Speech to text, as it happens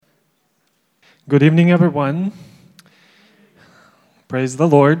Good evening, everyone. Praise the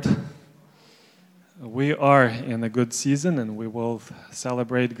Lord. We are in a good season and we will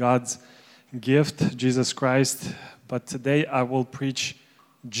celebrate God's gift, Jesus Christ. But today I will preach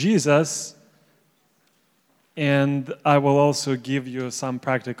Jesus, and I will also give you some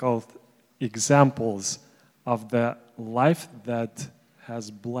practical examples of the life that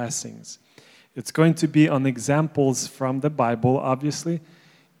has blessings. It's going to be on examples from the Bible, obviously,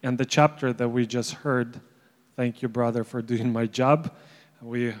 and the chapter that we just heard. Thank you, brother, for doing my job.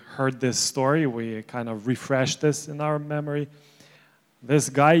 We heard this story. We kind of refreshed this in our memory. This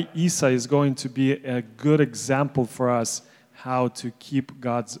guy, Esau, is going to be a good example for us how to keep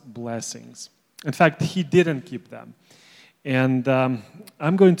God's blessings. In fact, he didn't keep them. And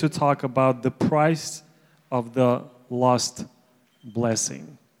I'm going to talk about the price of the lost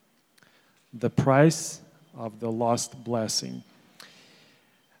blessing. The price of the lost blessing.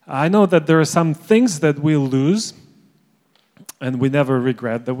 I know that there are some things that we lose and we never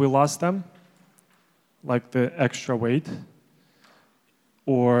regret that we lost them, like the extra weight,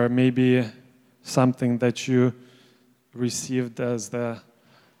 or maybe something that you received as the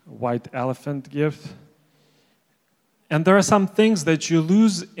white elephant gift. And there are some things that you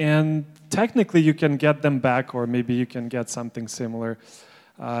lose and technically you can get them back, or maybe you can get something similar.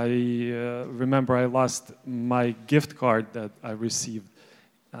 I remember I lost my gift card that I received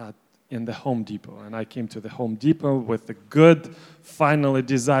in the Home Depot. And I came to the Home Depot with a good, finally,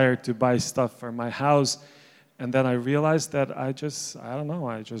 desire to buy stuff for my house. And then I realized that I just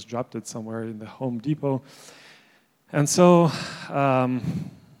dropped it somewhere in the Home Depot. And so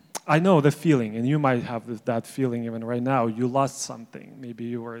I know the feeling, and you might have that feeling even right now. You lost something. Maybe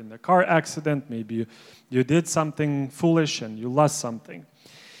you were in a car accident. Maybe you did something foolish and you lost something.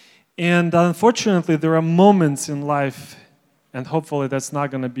 And unfortunately, there are moments in life, and hopefully that's not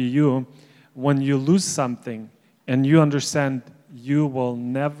going to be you, when you lose something and you understand you will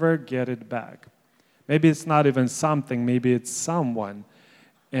never get it back. Maybe it's not even something, maybe it's someone.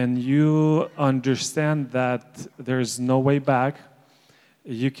 And you understand that there's no way back.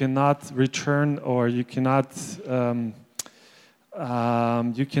 You cannot return, or you cannot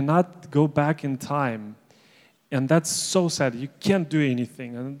go back in time. And that's so sad. You can't do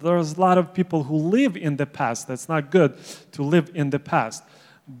anything. And there's a lot of people who live in the past. That's not good to live in the past.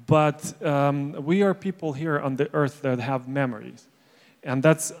 But we are people here on the earth that have memories. And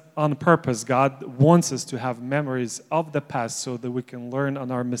that's on purpose. God wants us to have memories of the past so that we can learn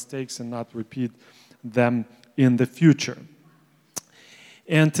on our mistakes and not repeat them in the future.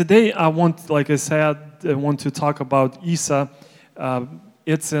 And today I want to talk about Esau.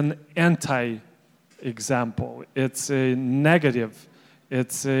 It's an example. It's a negative.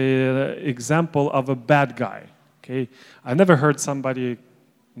 It's an example of a bad guy. Okay, I never heard somebody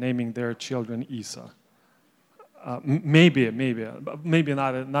naming their children Esau. Maybe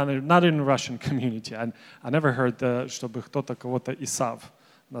not in the Russian community. I never heard, чтобы кто-то кого-то Исав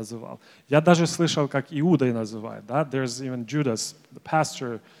называл. Я даже слышал, как Иудой называют. Да? There's even Judas, the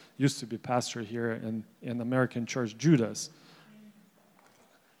pastor, used to be pastor here in American church, Judas.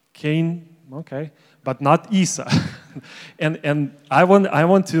 Cain, okay. But not Esau. and I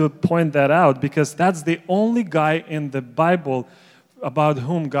want to point that out because that's the only guy in the Bible about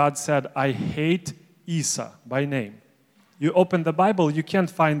whom God said, I hate Esau by name. You open the Bible, you can't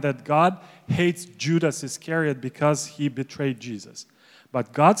find that God hates Judas Iscariot because he betrayed Jesus.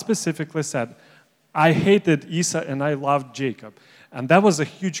 But God specifically said, I hated Esau and I loved Jacob. And that was a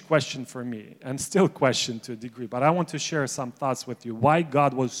huge question for me, and still question to a degree. But I want to share some thoughts with you, why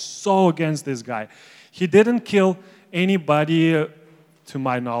God was so against this guy. He didn't kill anybody, to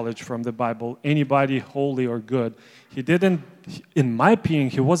my knowledge from the Bible, anybody holy or good. He didn't, in my opinion,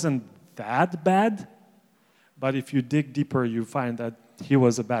 he wasn't that bad. But if you dig deeper, you find that he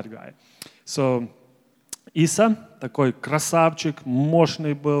was a bad guy. So, Esau, такой красавчик,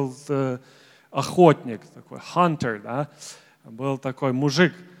 мощный был охотник, такой hunter, да? Был такой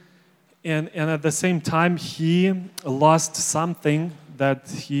мужик. And at the same time, he lost something that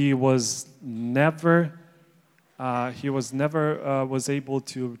he was never was able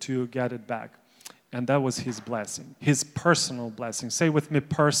to get it back. And that was his blessing, his personal blessing. Say with me,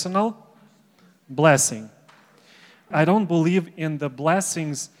 personal blessing. I don't believe in the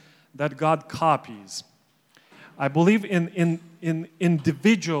blessings that God copies. I believe in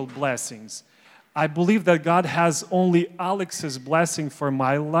individual blessings. I believe that God has only Alex's blessing for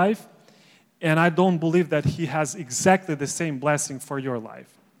my life, and I don't believe that He has exactly the same blessing for your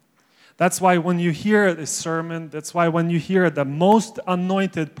life. That's why when you hear a sermon, that's why when you hear the most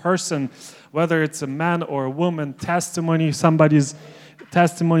anointed person, whether it's a man or a woman, testimony, somebody's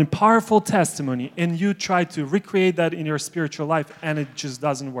testimony, powerful testimony, and you try to recreate that in your spiritual life, and it just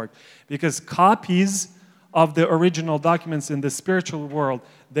doesn't work. Because copies of the original documents in the spiritual world,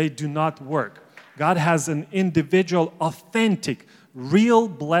 they do not work. God has an individual, authentic, real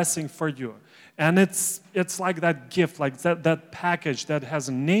blessing for you. And it's like that gift, like that package that has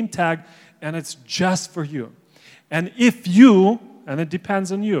a name tag, and it's just for you. And if you, and it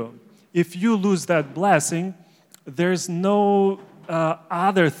depends on you, if you lose that blessing, there's no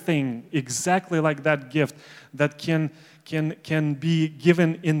other thing exactly like that gift that can be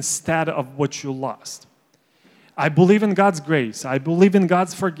given instead of what you lost. I believe in God's grace. I believe in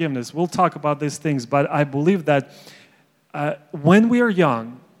God's forgiveness. We'll talk about these things, but I believe that when we are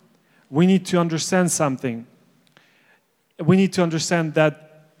young, we need to understand something. We need to understand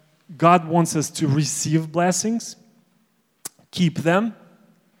that God wants us to receive blessings, keep them,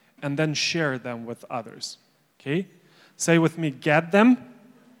 and then share them with others. Okay? Say with me, get them,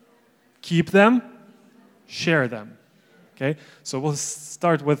 keep them, share them. Okay? So we'll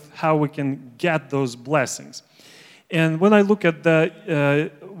start with how we can get those blessings. And when I look at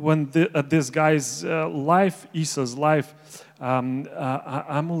at this guy's life, Esau's life, I'm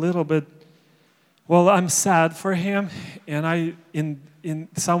a little bit, I'm sad for him, and in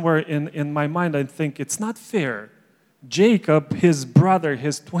somewhere in my mind I think it's not fair. Jacob, his brother,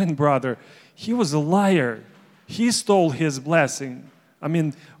 his twin brother, he was a liar. He stole his blessing. I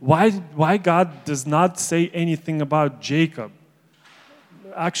mean, why God does not say anything about Jacob?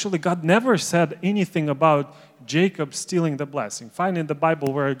 Actually, God never said anything about Jacob stealing the blessing. Find in the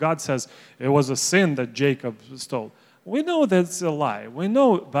Bible where God says it was a sin that Jacob stole. We know that's a lie. We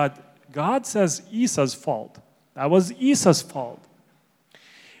know, but God says Esau's fault. That was Esau's fault.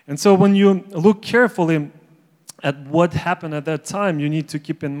 And so when you look carefully at what happened at that time, you need to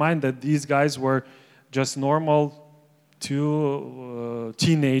keep in mind that these guys were just normal two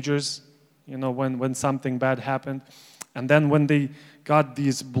teenagers, when something bad happened. And then when they got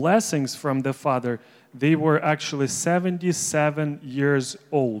these blessings from the Father, they were actually 77 years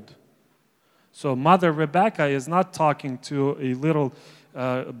old. So Mother Rebecca is not talking to a little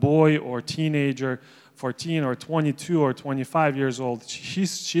boy or teenager, 14 or 22 or 25 years old.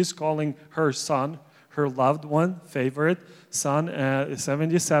 She's calling her son, her loved one, favorite son,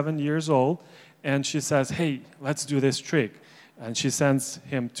 77 years old. And she says, hey, let's do this trick. And she sends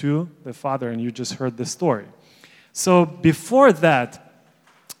him to the father, and you just heard the story. So before that,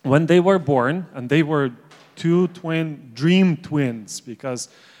 when they were born, and they were two dream twins, because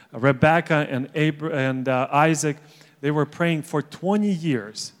Rebecca and Isaac, they were praying for 20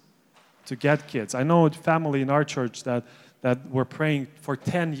 years to get kids. I know a family in our church that were praying for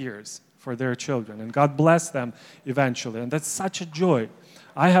 10 years for their children, and God blessed them eventually, and that's such a joy.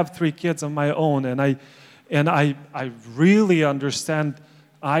 I have 3 kids of my own, and I really understand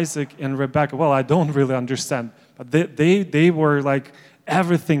Isaac and Rebecca. Well, I don't really understand, but they were like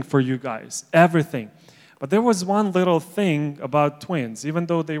everything for you guys, everything. But there was one little thing about twins. Even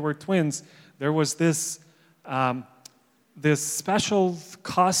though they were twins, there was this special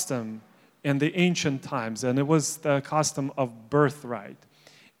custom in the ancient times, and it was the custom of birthright.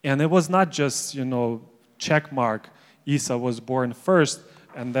 And it was not just, check mark, Esau was born first,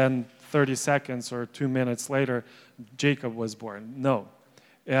 and then 30 seconds or 2 minutes later, Jacob was born. No.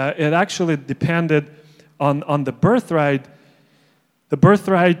 It actually depended on the birthright. The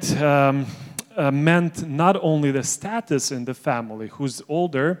birthright meant not only the status in the family, who's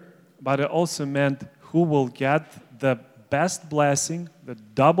older, but it also meant who will get the best blessing, the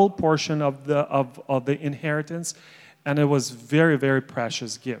double portion of the inheritance, and it was very, very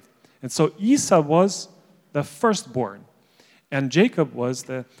precious gift. And so Esau was the firstborn, and Jacob was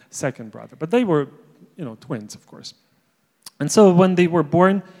the second brother. But they were, twins, of course. And so when they were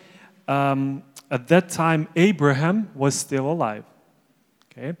born, at that time, Abraham was still alive.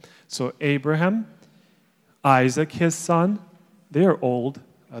 Okay, so Abraham, Isaac, his son, they are old.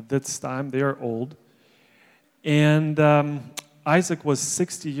 At this time, they are old. And Isaac was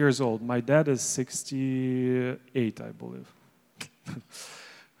 60 years old. My dad is 68, I believe.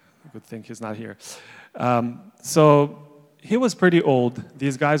 Good thing he's not here. So he was pretty old.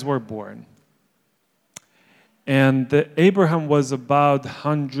 These guys were born. And Abraham was about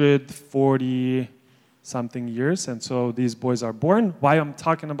 140-something years, and so these boys are born. Why I'm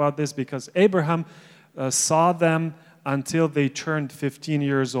talking about this? Because Abraham saw them until they turned 15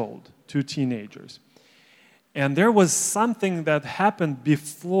 years old, 2 teenagers. And there was something that happened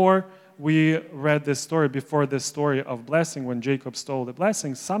before we read this story, before this story of blessing, when Jacob stole the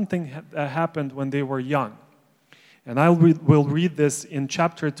blessing. Something happened when they were young. And I will read this in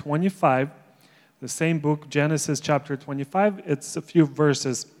chapter 25, The same book, Genesis chapter 25. It's a few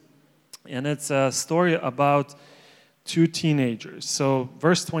verses, and it's a story about two teenagers. So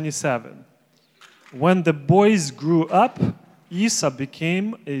verse 27. When the boys grew up, Esau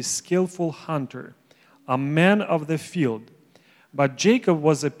became a skillful hunter, a man of the field. But Jacob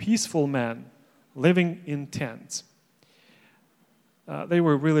was a peaceful man, living in tents. They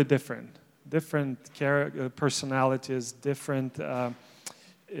were really different personalities, different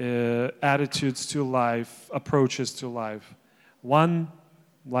attitudes to life, approaches to life. One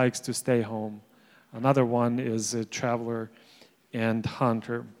likes to stay home. Another one is a traveler and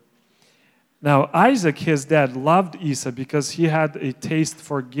hunter. Now, Isaac, his dad, loved Esau because he had a taste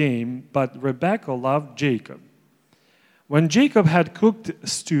for game, but Rebekah loved Jacob. When Jacob had cooked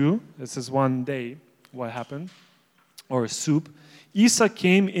stew, this is one day what happened, or soup, Esau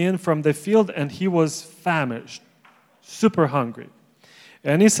came in from the field and he was famished, super hungry.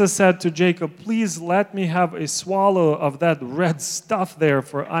 And Esau said to Jacob, "Please let me have a swallow of that red stuff there,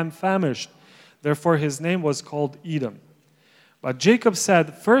 for I'm famished." Therefore his name was called Edom. But Jacob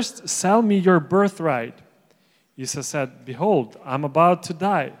said, "First sell me your birthright." Esau said, "Behold, I'm about to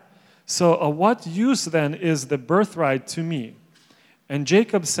die. So of what use then is the birthright to me?" And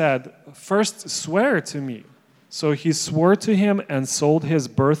Jacob said, "First swear to me." So he swore to him and sold his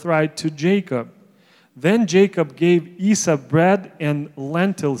birthright to Jacob. Then Jacob gave Esau bread and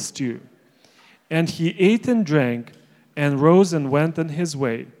lentil stew. And he ate and drank and rose and went on his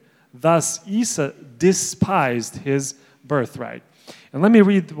way. Thus Esau despised his birthright. And let me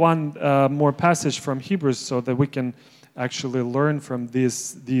read one more passage from Hebrews so that we can actually learn from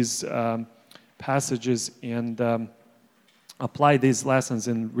these passages and apply these lessons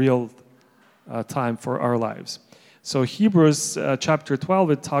in real time for our lives. So Hebrews chapter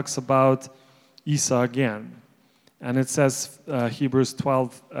 12, it talks about Esau again. And it says, Hebrews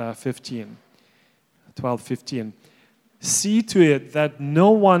 12:15. "See to it that no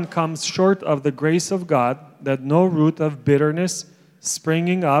one comes short of the grace of God, that no root of bitterness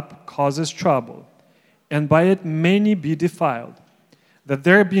springing up causes trouble, and by it many be defiled. That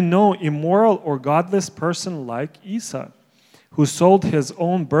there be no immoral or godless person like Esau, who sold his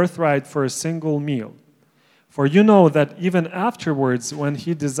own birthright for a single meal. For you know that even afterwards, when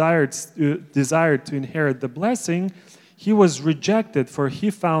he desired to inherit the blessing, he was rejected, for he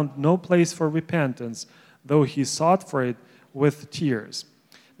found no place for repentance, though he sought for it with tears."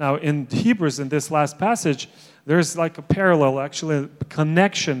 Now, in Hebrews, in this last passage, there's like a parallel, actually a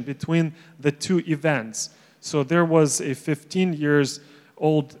connection between the two events. So there was a 15 years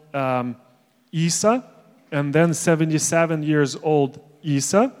old Esau, and then 77 years old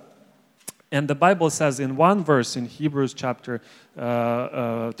Esau. And the Bible says in one verse in Hebrews chapter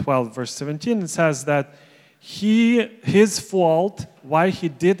 12, verse 17, it says that his fault, why he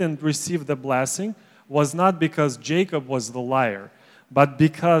didn't receive the blessing, was not because Jacob was the liar, but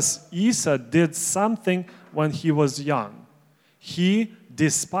because Esau did something when he was young. He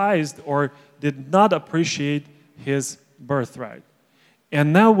despised or did not appreciate his birthright.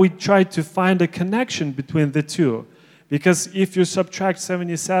 And now we try to find a connection between the two. Because if you subtract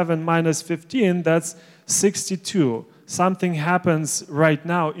 77 minus 15, that's 62. Something happens right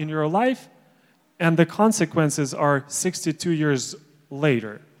now in your life, and the consequences are 62 years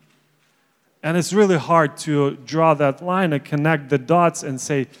later. And it's really hard to draw that line and connect the dots and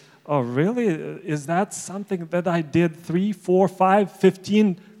say, oh, really? Is that something that I did 3, 4, 5,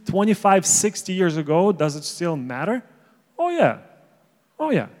 15, 25, 60 years ago? Does it still matter? Oh, yeah. Oh,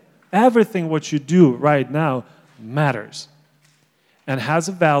 yeah. Everything what you do right now matters and has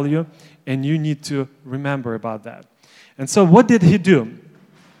a value, and you need to remember about that. And so what did he do?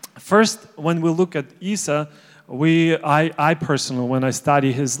 First, when we look at Esau, I personally, when I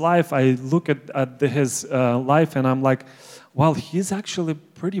study his life, I look at his life and I'm like, well, he's actually a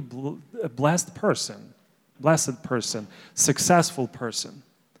pretty blessed person, successful person.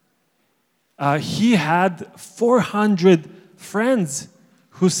 He had 400 friends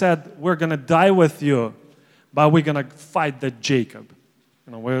who said, we're going to die with you, but we're going to fight that Jacob.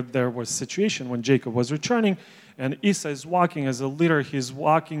 You know, where there was a situation when Jacob was returning, and Esau is walking as a leader. He's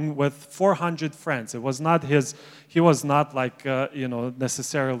walking with 400 friends. It was not he was not like,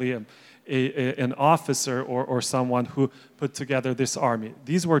 necessarily an officer or someone who put together this army.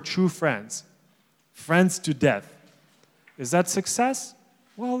 These were true friends to death. Is that success?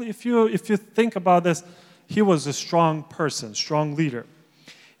 Well, if you think about this, he was a strong person, strong leader.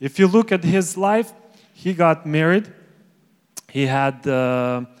 If you look at his life, he got married. He had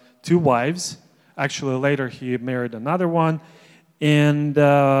 2 wives. Actually, later he married another one. And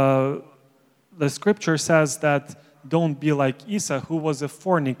the scripture says that don't be like Esau, who was a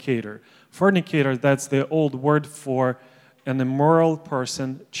fornicator. Fornicator, that's the old word for an immoral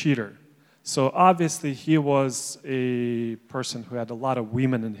person, cheater. So obviously he was a person who had a lot of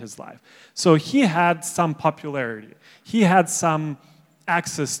women in his life. So he had some popularity. He had some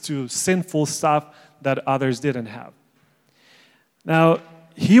access to sinful stuff that others didn't have. Now,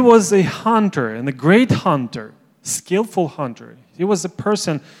 he was a hunter, and a great hunter, skillful hunter. He was a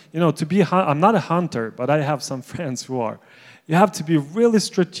person, to be, I'm not a hunter, but I have some friends who are. You have to be really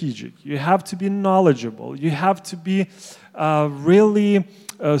strategic. You have to be knowledgeable. You have to be really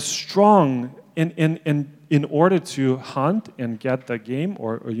strong in order to hunt and get the game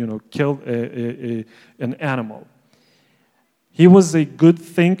or kill an animal. He was a good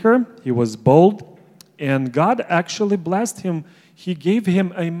thinker. He was bold. And God actually blessed him. He gave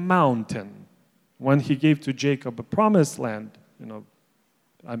him a mountain when he gave to Jacob a promised land.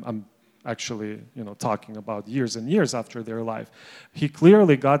 I'm actually, talking about years and years after their life.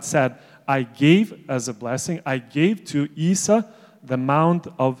 God said, I gave as a blessing, I gave to Esau the Mount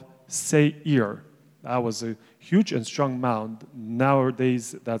of Seir. That was a huge and strong mound.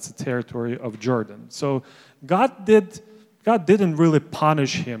 Nowadays, that's a territory of Jordan. So God didn't really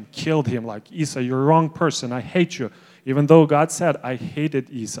punish him, killed him like, Esau, you're a wrong person, I hate you. Even though God said, I hated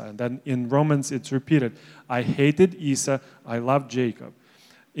Esau. And then in Romans, it's repeated, I hated Esau, I loved Jacob.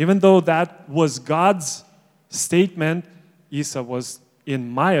 Even though that was God's statement, Esau was, in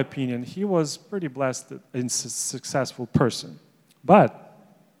my opinion, he was pretty blessed and successful person. But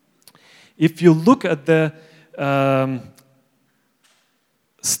if you look at the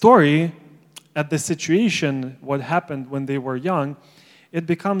story, at the situation, what happened when they were young, it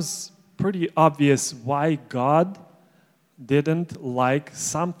becomes pretty obvious why God didn't like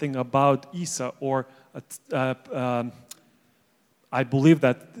something about Esau, or I believe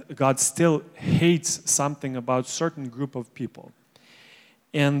that God still hates something about certain group of people.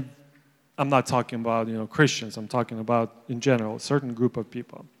 And I'm not talking about, Christians. I'm talking about, in general, a certain group of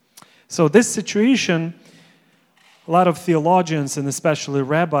people. So this situation, a lot of theologians and especially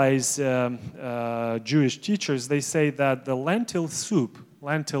rabbis, Jewish teachers, they say that the lentil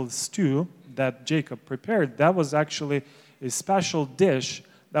stew that Jacob prepared, that was actually a special dish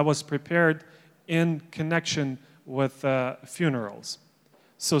that was prepared in connection with funerals.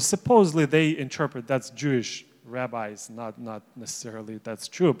 So supposedly they interpret, that's Jewish rabbis, not necessarily that's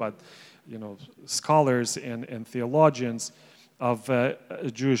true, but scholars and theologians of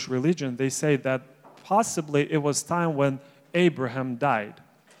Jewish religion, they say that possibly it was time when Abraham died.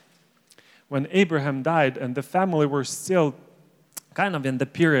 When Abraham died and the family were still kind of in the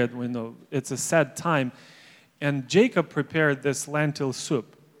period when it's a sad time, and Jacob prepared this lentil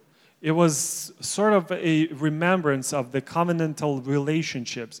soup. It was sort of a remembrance of the covenantal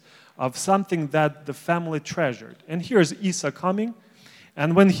relationships, of something that the family treasured. And here's Esau coming,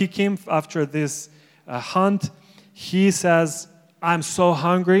 and when he came after this hunt, he says, I'm so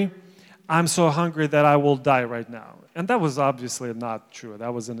hungry that I will die right now. And that was obviously not true.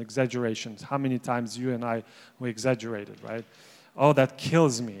 That was an exaggeration. How many times you and I, we exaggerated, right? Oh, that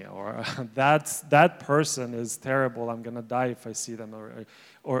kills me, or that person is terrible, I'm going to die if I see them,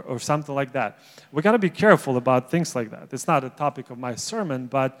 or something like that. We got to be careful about things like that. It's not a topic of my sermon,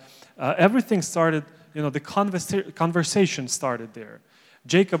 but everything started, the conversation started there.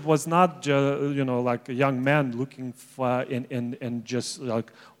 Jacob was not, like a young man looking for, and just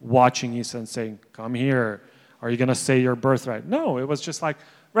like watching Esau and saying, come here, are you going to say your birthright? No, it was just like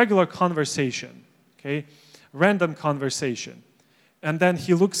regular conversation, okay? Random conversation. And then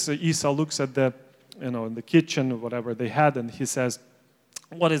Esau looks at the, in the kitchen or whatever they had, and he says,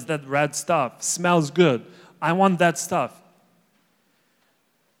 what is that red stuff? Smells good. I want that stuff.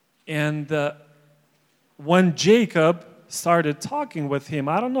 And when Jacob started talking with him,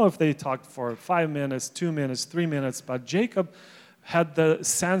 I don't know if they talked for 5 minutes, 2 minutes, 3 minutes, but Jacob had the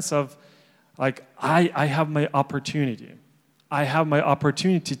sense of, like, I have my opportunity. I have my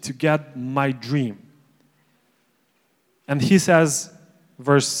opportunity to get my dream. And he says,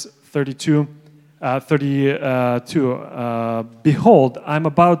 verse 32, behold, I'm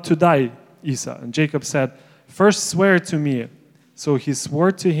about to die, Esau. And Jacob said, first swear to me. So he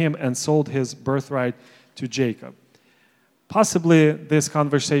swore to him and sold his birthright to Jacob. Possibly this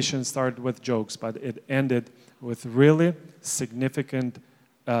conversation started with jokes, but it ended with really significant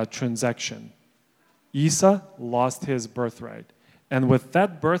transaction. Esau lost his birthright. And with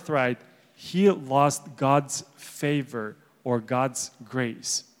that birthright, he lost God's favor or God's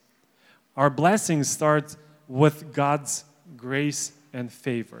grace. Our blessings start with God's grace and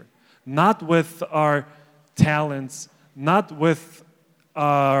favor, not with our talents, not with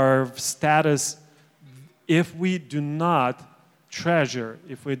our status. If we do not treasure,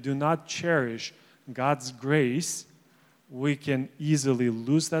 if we do not cherish God's grace, we can easily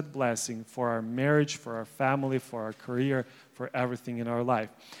lose that blessing for our marriage, for our family, for our career, for everything in our life.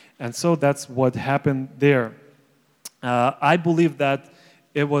 And so that's what happened there. I believe that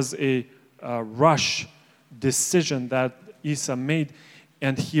it was a rush decision that Esau made,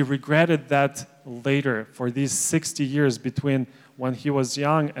 and he regretted that later for these 60 years between when he was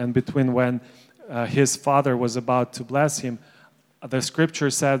young and between when his father was about to bless him. The scripture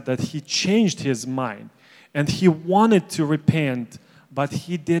said that he changed his mind. And he wanted to repent, but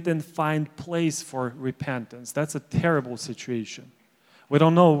he didn't find place for repentance. That's a terrible situation. We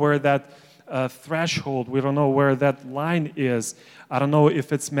don't know where that threshold, we don't know where that line is. I don't know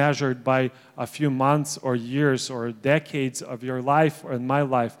if it's measured by a few months or years or decades of your life or in my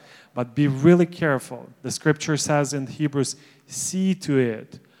life, but be really careful. The scripture says in Hebrews, see to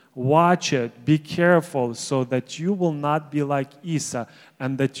it, watch it, be careful so that you will not be like Esau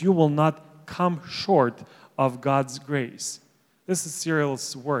and that you will not come short of God's grace. This is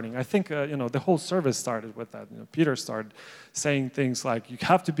Cyril's wording. I think, the whole service started with that. Peter started saying things like, you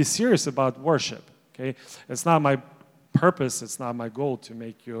have to be serious about worship, okay? It's not my purpose, it's not my goal to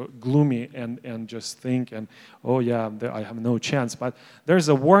make you gloomy and just think, oh yeah, I have no chance. But there's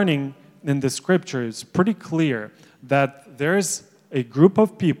a warning in the scripture. It's pretty clear that there's a group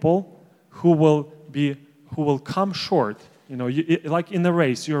of people who will come short. Like in the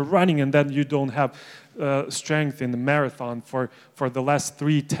race, you're running and then you don't have strength in the marathon for the last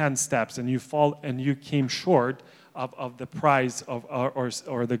 10 steps, and you fall and you came short of the prize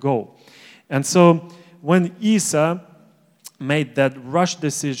or the goal. And so when Esau made that rush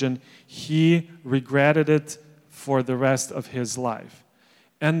decision, he regretted it for the rest of his life.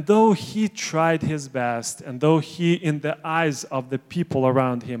 And though he tried his best, and though he, in the eyes of the people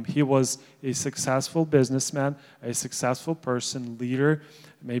around him, he was a successful businessman, a successful person, leader,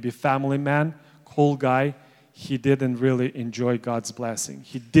 maybe family man, cool guy, he didn't really enjoy God's blessing.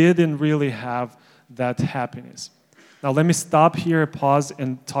 He didn't really have that happiness. Now let me stop here, pause,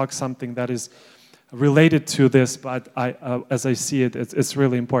 and talk something that is related to this, but as I see it, it's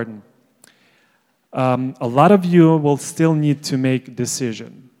really important. A lot of you will still need to make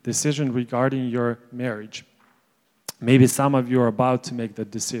decision regarding your marriage. Maybe some of you are about to make that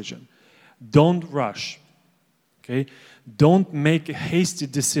decision. Don't rush, okay? Don't make a hasty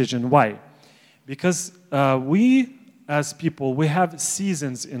decision. Why? Because we, as people, we have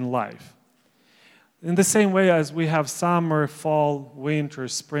seasons in life. In the same way as we have summer, fall, winter,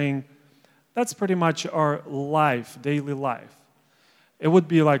 spring, that's pretty much our life, daily life. It would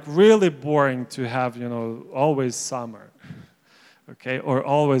be like really boring to have, always summer, okay, or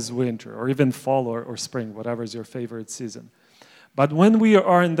always winter, or even fall or spring, whatever is your favorite season. But when we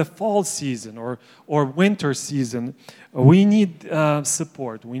are in the fall season or winter season, we need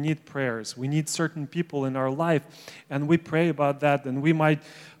support, we need prayers, we need certain people in our life, and we pray about that. And we might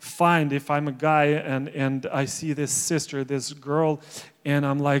find, if I'm a guy and I see this sister, this girl, and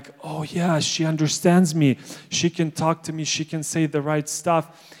I'm like, oh yeah, she understands me, she can talk to me, she can say the right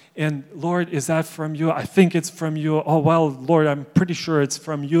stuff. And Lord, is that from you? I think it's from you. Oh well, Lord, I'm pretty sure it's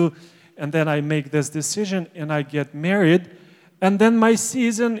from you. And then I make this decision and I get married. And then my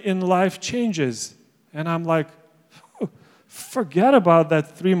season in life changes. And I'm like, forget about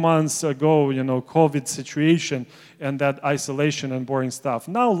that 3 months ago, COVID situation and that isolation and boring stuff.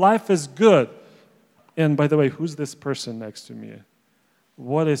 Now life is good. And by the way, who's this person next to me?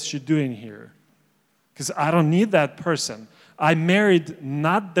 What is she doing here? Because I don't need that person. I married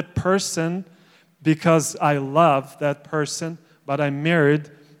not the person because I love that person, but I married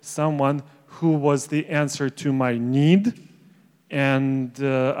someone who was the answer to my need. And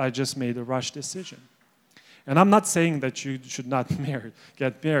I just made a rush decision. And I'm not saying that you should not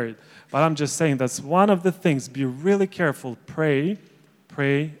get married, but I'm just saying that's one of the things. Be really careful. Pray,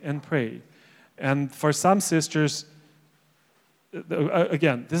 pray, and pray. And for some sisters,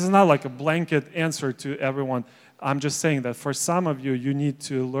 again, this is not like a blanket answer to everyone. I'm just saying that for some of you, you need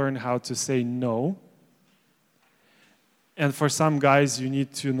to learn how to say no. And for some guys, you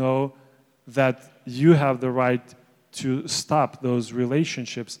need to know that you have the right to stop those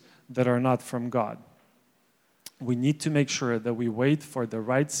relationships that are not from God. We need to make sure that we wait for the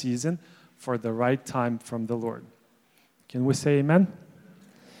right season, for the right time from the Lord. Can we say amen?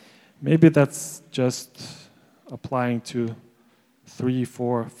 Maybe that's just applying to 3,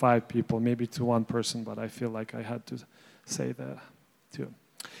 4, 5 people, maybe to one person, but I feel like I had to say that too.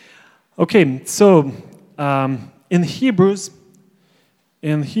 Okay, so in Hebrews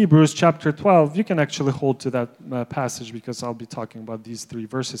chapter 12, you can actually hold to that passage because I'll be talking about these 3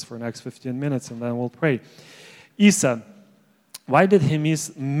 verses for the next 15 minutes and then we'll pray. Esau Why did he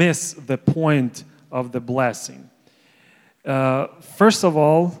miss the point of the blessing? First of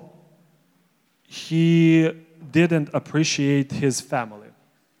all, he didn't appreciate his family.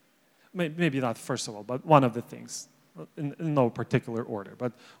 Maybe not first of all, but one of the things. In no particular order,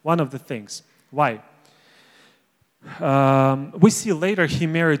 but one of the things. Why? We see later he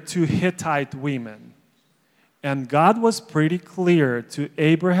married 2 Hittite women. And God was pretty clear to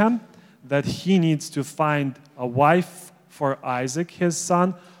Abraham that he needs to find a wife for Isaac, his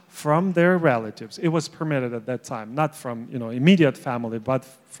son, from their relatives. It was permitted at that time, not from immediate family, but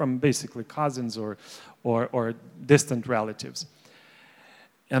from basically cousins or distant relatives.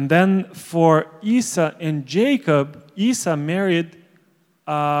 And then for Esau and Jacob, Esau married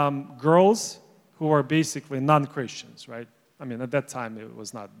girls who were basically non-Christians, right? I mean, at that time it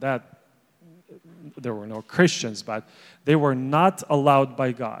was not that. There were no Christians, but they were not allowed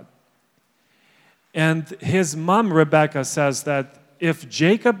by God. And his mom, Rebecca, says that if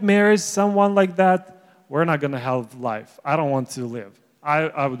Jacob marries someone like that, we're not going to have life. I don't want to live.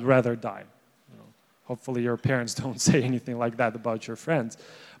 I would rather die. Hopefully your parents don't say anything like that about your friends.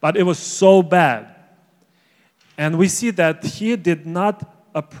 But it was so bad. And we see that he did not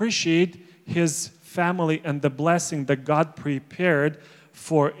appreciate his family and the blessing that God prepared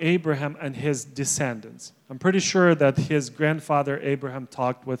for Abraham and his descendants. I'm pretty sure that his grandfather Abraham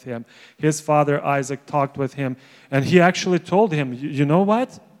talked with him. His father Isaac talked with him. And he actually told him, you know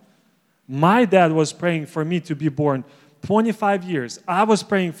what? My dad was praying for me to be born 25 years. I was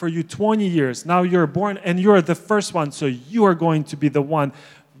praying for you 20 years. Now you're born and you're the first one. So you are going to be the one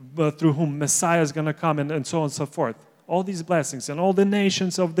through whom Messiah is going to come and so on and so forth. All these blessings and all the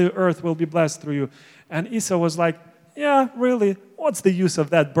nations of the earth will be blessed through you. And Esau was like, yeah, really? What's the use of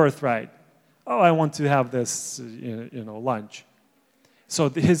that birthright? Oh, I want to have this, lunch. So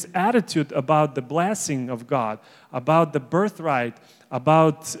his attitude about the blessing of God, about the birthright,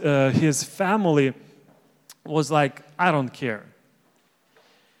 about his family was like, I don't care.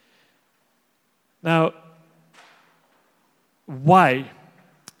 Now, why?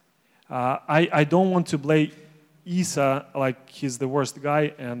 I don't want to blame Esau like he's the worst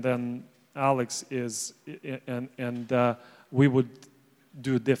guy, and then Alex is, and we would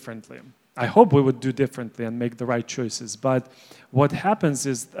do differently. I hope we would do differently and make the right choices. But what happens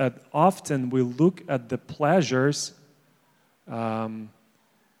is that often we look at the pleasures of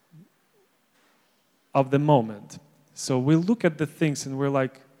the moment. So we look at the things and we're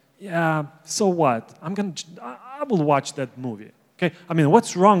like, yeah, so what? I will watch that movie. Okay? I mean,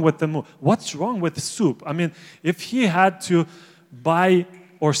 what's wrong with the movie? What's wrong with soup? I mean, if he had to buy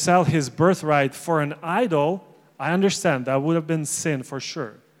or sell his birthright for an idol, I understand that would have been sin for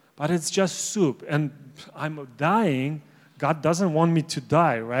sure. But it's just soup, and I'm dying. God doesn't want me to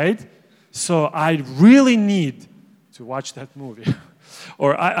die, right? So I really need to watch that movie.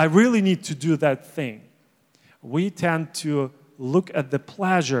 Or I really need to do that thing. We tend to look at the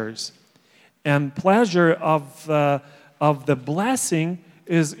pleasures. And pleasure of the blessing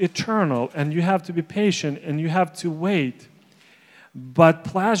is eternal. And you have to be patient and you have to wait. But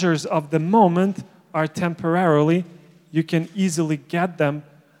pleasures of the moment are temporarily. You can easily get them.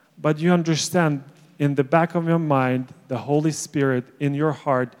 But you understand, in the back of your mind, the Holy Spirit in your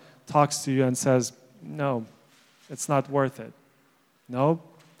heart talks to you and says, no, it's not worth it. No,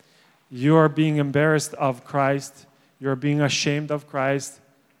 you are being embarrassed of Christ. You're being ashamed of Christ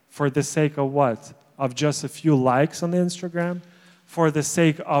for the sake of what? Of just a few likes on the Instagram? For the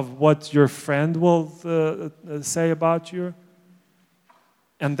sake of what your friend will say about you?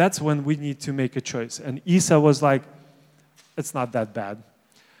 And that's when we need to make a choice. And Esau was like, it's not that bad.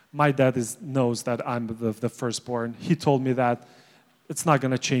 My dad knows that I'm the firstborn. He told me that it's not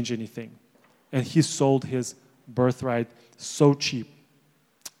going to change anything. And he sold his birthright so cheap.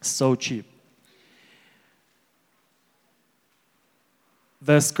 So cheap.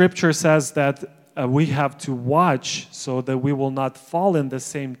 The scripture says that we have to watch so that we will not fall in the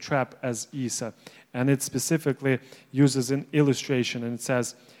same trap as Esau. And it specifically uses an illustration, and it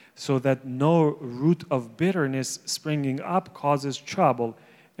says, so that no root of bitterness springing up causes trouble,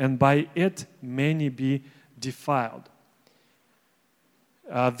 and by it many be defiled.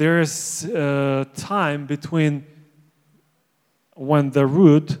 There is time between when the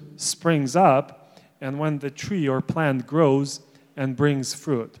root springs up and when the tree or plant grows and brings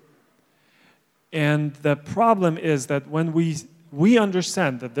fruit. And the problem is that when we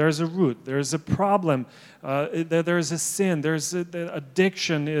understand that there's a root, there's a problem, that there's a sin, the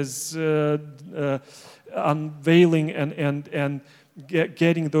addiction is unveiling and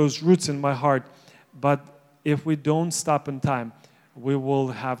getting those roots in my heart. But if we don't stop in time, we will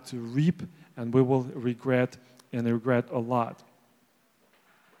have to reap and we will regret a lot.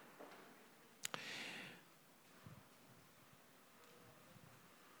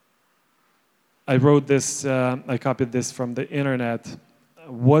 I wrote this, I copied this from the internet,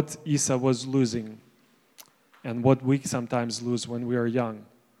 what Esau was losing and what we sometimes lose when we are young.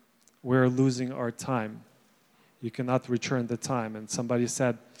 We're losing our time. You cannot return the time. And somebody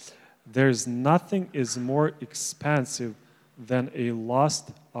said, there's nothing is more expensive than a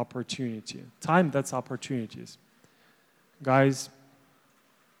lost opportunity. Time, that's opportunities. Guys,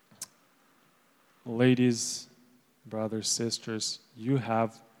 ladies, brothers, sisters, you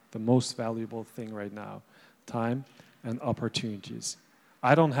have the most valuable thing right now, time and opportunities.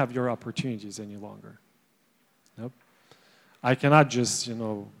 I don't have your opportunities any longer. Nope. I cannot just,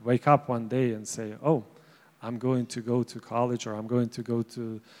 wake up one day and say, oh, I'm going to go to college or I'm going to go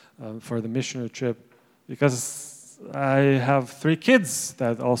to for the missionary trip, because I have 3 kids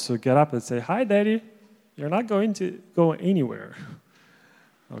that also get up and say, hi, Daddy, you're not going to go anywhere.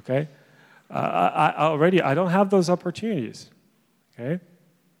 Okay? I don't have those opportunities. Okay?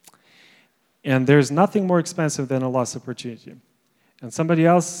 And there's nothing more expensive than a lost opportunity. And somebody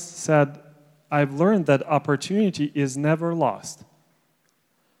else said, I've learned that opportunity is never lost.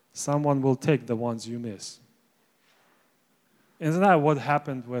 Someone will take the ones you miss. Isn't that what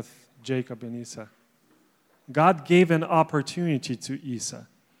happened with Jacob and Esau? God gave an opportunity to Esau.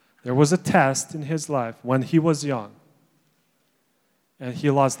 There was a test in his life when he was young, and he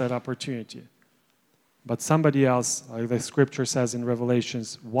lost that opportunity. But somebody else, like the scripture says in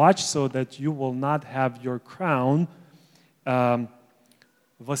Revelations, watch so that you will not have your crown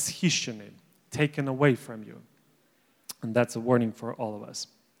восхищенный, taken away from you. And that's a warning for all of us.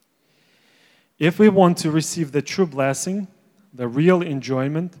 If we want to receive the true blessing, the real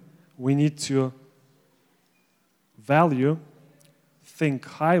enjoyment, we need to value, think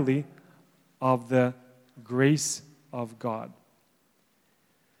highly of the grace of God.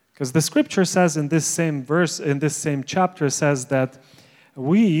 Because the scripture says in this same verse, in this same chapter, says that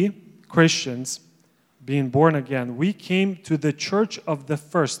we, Christians, being born again, we came to the church of the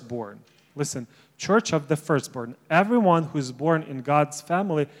firstborn. Listen, church of the firstborn. Everyone who's born in God's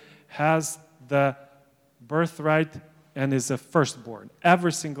family has the birthright and is a firstborn.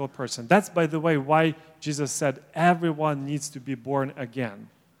 Every single person. That's, by the way, why Jesus said everyone needs to be born again.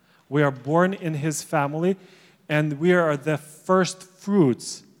 We are born in his family, and we are the first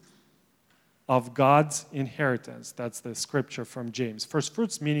fruits of God's inheritance. That's the scripture from James. First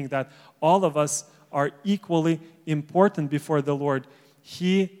fruits, meaning that all of us are equally important before the Lord.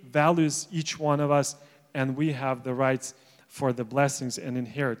 He values each one of us, and we have the rights for the blessings and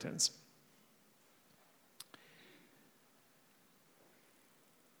inheritance.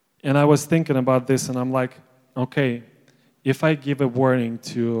 And I was thinking about this, and I'm like, okay, if I give a warning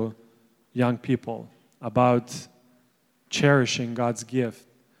to young people about cherishing God's gift,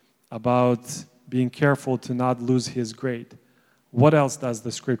 about being careful to not lose his grade, what else does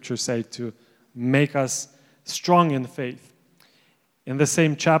the scripture say to make us strong in faith? In the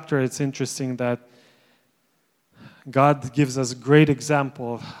same chapter, it's interesting that God gives us a great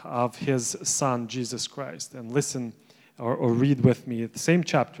example of his son, Jesus Christ. And listen or read with me the same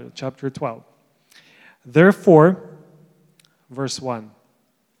chapter, chapter 12. Therefore, verse 1.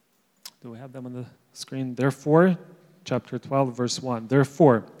 Do we have them on the screen? Therefore, chapter 12, verse 1.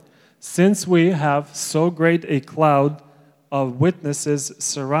 Therefore, since we have so great a cloud of witnesses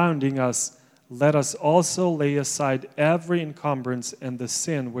surrounding us, let us also lay aside every encumbrance and the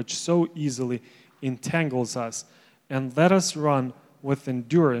sin which so easily entangles us, and let us run with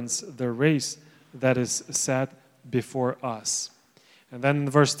endurance the race that is set before us. And then in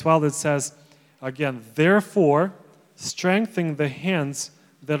verse 12 it says, again, therefore, strengthen the hands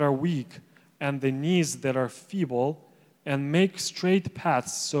that are weak and the knees that are feeble, and make straight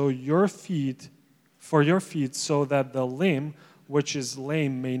paths so for your feet, so that the limb which is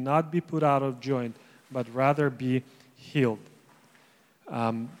lame may not be put out of joint, but rather be healed.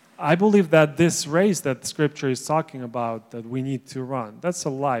 I believe that this race that Scripture is talking about, that we need to run, that's a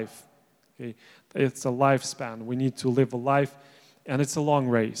life. Okay? It's a lifespan. We need to live a life, and it's a long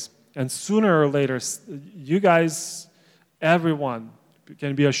race. And sooner or later, you guys, everyone,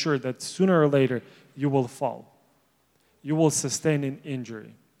 can be assured that sooner or later, you will fall. You will sustain an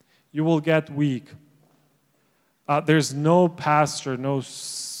injury. You will get weak. There's no pastor, no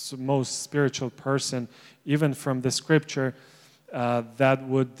most spiritual person, even from the Scripture, that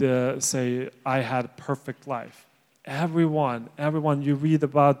would say, I had a perfect life. Everyone, you read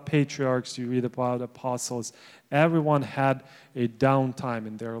about patriarchs, you read about apostles, everyone had a downtime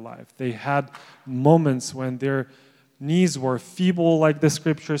in their life. They had moments when their knees were feeble, like the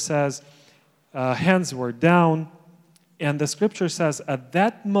Scripture says, hands were down, and the Scripture says at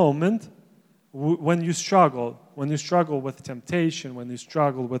that moment, when you struggle with temptation, when you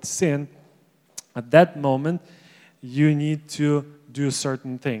struggle with sin, At that moment, you need to do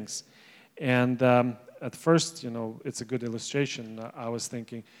certain things. And at first, it's a good illustration. I was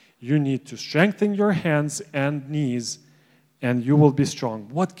thinking, you need to strengthen your hands and knees, and you will be strong.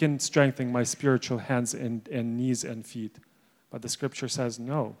 What can strengthen my spiritual hands and knees and feet? But the scripture says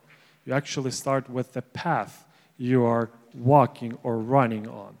no. You actually start with the path you are walking or running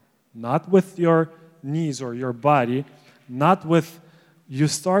on. Not with your knees or your body. You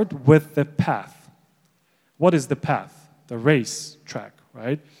start with the path. What is the path? The race track,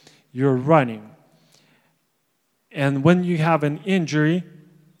 right? You're running. And when you have an injury,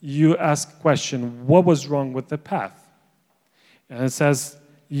 you ask the question, what was wrong with the path? And it says,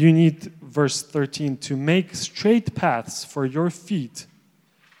 you need, verse 13, to make straight paths for your feet,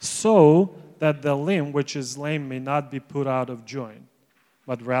 so that the limb which is lame may not be put out of joint,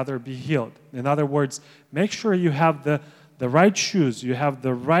 but rather be healed. In other words, make sure you have the right shoes, you have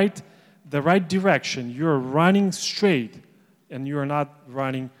the right direction. You're running straight, and you're not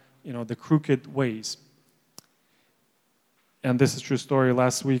running, the crooked ways. And this is a true story.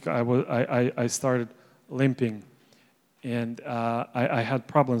 Last week, I started limping, and I had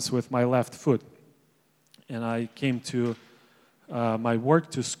problems with my left foot. And I came to my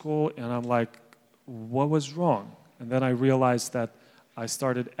work, to school, and I'm like, what was wrong? And then I realized that I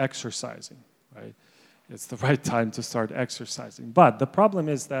started exercising, right? It's the right time to start exercising. But the problem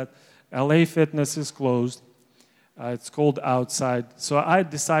is that LA Fitness is closed. It's cold outside. So I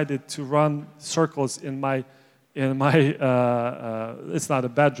decided to run circles in my it's not a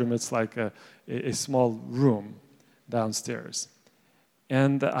bedroom, it's like a small room downstairs.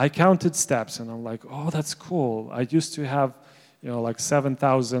 And I counted steps, and I'm like, oh, that's cool. I used to have, like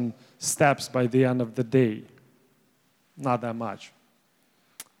 7,000 steps by the end of the day. Not that much.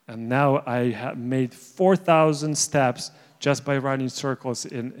 And now I have made 4,000 steps just by running circles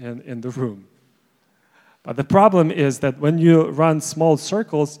in the room. But the problem is that when you run small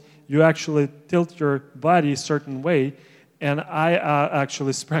circles, you actually tilt your body a certain way, and I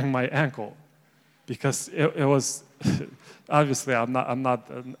actually sprained my ankle because it was obviously I'm not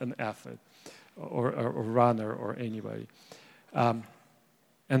an athlete or runner or anybody,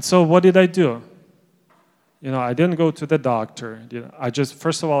 and so what did I do? I didn't go to the doctor. I just,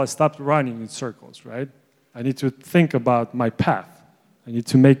 first of all, I stopped running in circles. Right? I need to think about my path. I need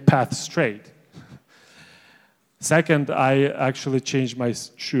to make path straight. Second, I actually changed my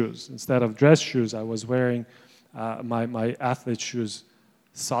shoes. Instead of dress shoes, I was wearing my athlete shoes,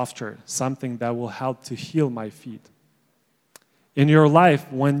 softer, something that will help to heal my feet. In your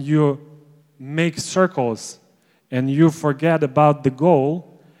life, when you make circles and you forget about the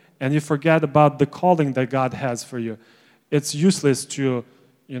goal and you forget about the calling that God has for you, it's useless to,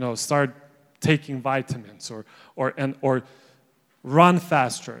 start taking vitamins or run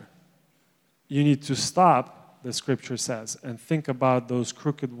faster. You need to stop, the scripture says, and think about those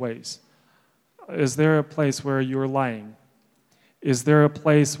crooked ways. Is there a place where you're lying? Is there a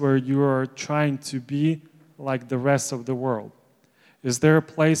place where you are trying to be like the rest of the world? Is there a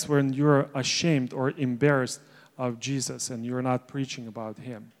place where you're ashamed or embarrassed of Jesus and you're not preaching about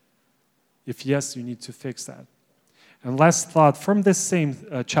Him? If yes, you need to fix that. And last thought from this same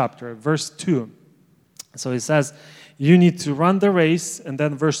chapter, verse 2. So it says, you need to run the race. And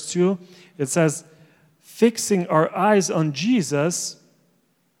then verse 2, it says, fixing our eyes on Jesus,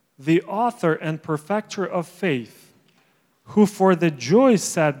 the author and perfecter of faith, who for the joy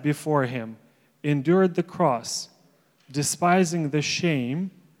set before Him endured the cross, despising the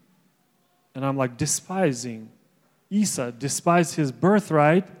shame. And I'm like, despising. Esau despised his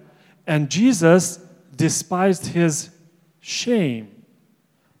birthright, and Jesus despised his shame.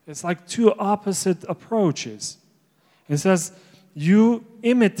 It's like two opposite approaches. It says, you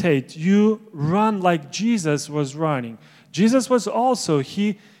imitate, you run like Jesus was running. Jesus was also,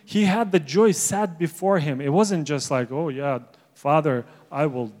 he had the joy set before Him. It wasn't just like, oh yeah, Father, I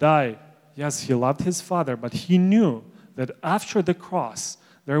will die. Yes, He loved His Father, but He knew that after the cross,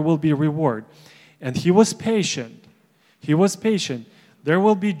 there will be reward. And He was patient. He was patient. There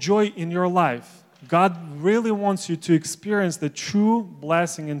will be joy in your life. God really wants you to experience the true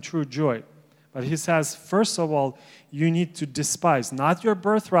blessing and true joy. But He says, first of all, you need to despise, not your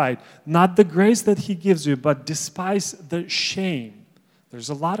birthright, not the grace that He gives you, but despise the shame. There's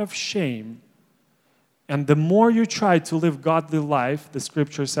a lot of shame. And the more you try to live godly life, the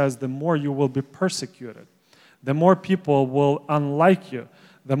scripture says, the more you will be persecuted. The more people will unlike you.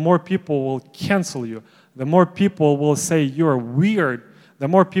 The more people will cancel you. The more people will say you're weird. The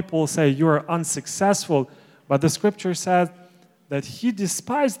more people will say you're unsuccessful. But the scripture says that He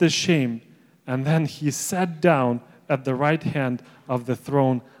despised the shame, and then He sat down at the right hand of the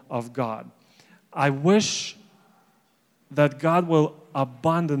throne of God. I wish that God will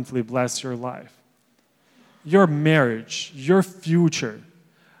abundantly bless your life, your marriage, your future.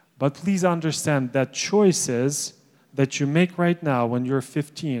 But please understand that choices that you make right now when you're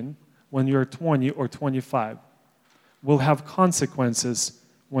 15, when you're 20 or 25, will have consequences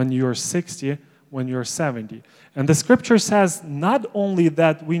when you're 60, when you're 70. And the scripture says not only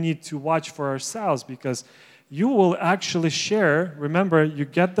that we need to watch for ourselves, because you will actually share. Remember, you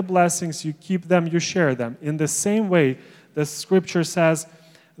get the blessings, you keep them, you share them. In the same way, the scripture says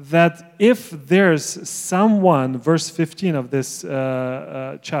that if there's someone, verse 15 of this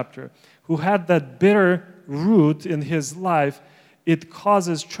chapter, who had that bitter root in his life, it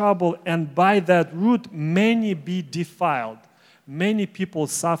causes trouble, and by that root many be defiled. Many people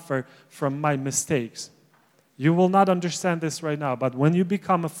suffer from my mistakes. You will not understand this right now, but when you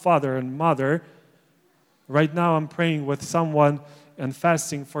become a father and mother, right now I'm praying with someone and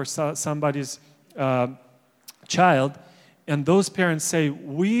fasting for somebody's child, and those parents say,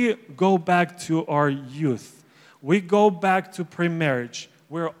 we go back to our youth. We go back to pre-marriage.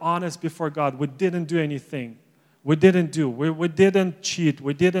 We're honest before God. We didn't do anything. We didn't cheat.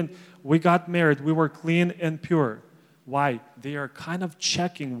 We got married. We were clean and pure. Why? They are kind of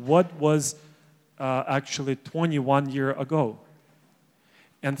checking what was actually 21 years ago.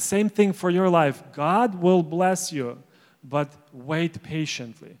 And same thing for your life. God will bless you, but wait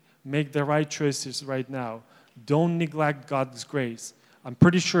patiently. Make the right choices right now. Don't neglect God's grace. I'm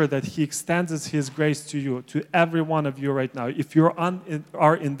pretty sure that He extends His grace to you, to every one of you right now. If you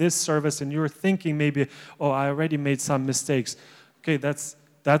are in this service and you're thinking maybe, oh, I already made some mistakes. Okay, that's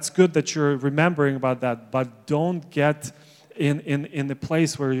good that you're remembering about that, but don't get in the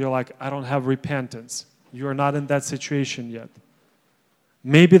place where you're like, I don't have repentance. You're not in that situation yet.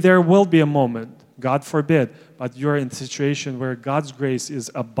 Maybe there will be a moment, God forbid, but you're in a situation where God's grace is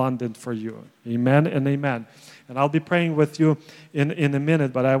abundant for you. Amen and amen. And I'll be praying with you in a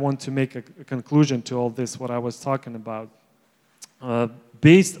minute, but I want to make a conclusion to all this, what I was talking about.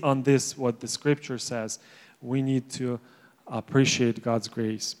 Based on this, what the scripture says, we need to appreciate God's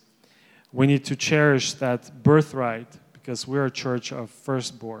grace. We need to cherish that birthright because we're a church of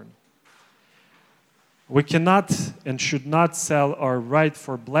firstborn. We cannot and should not sell our right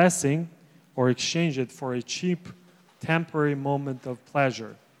for blessing or exchange it for a cheap, temporary moment of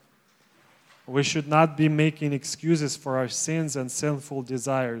pleasure. We should not be making excuses for our sins and sinful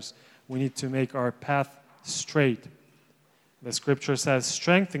desires. We need to make our path straight. The scripture says,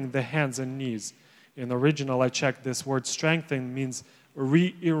 strengthen the hands and knees. In the original, I checked this word strengthen means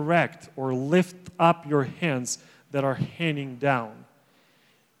re-erect or lift up your hands that are hanging down.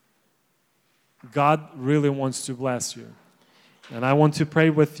 God really wants to bless you. And I want to pray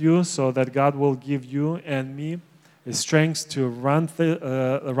with you so that God will give you and me the strength to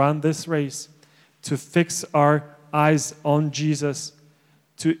run this race, to fix our eyes on Jesus,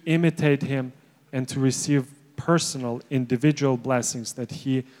 to imitate Him, and to receive personal, individual blessings that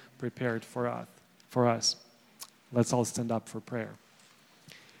He prepared for us. Let's all stand up for prayer.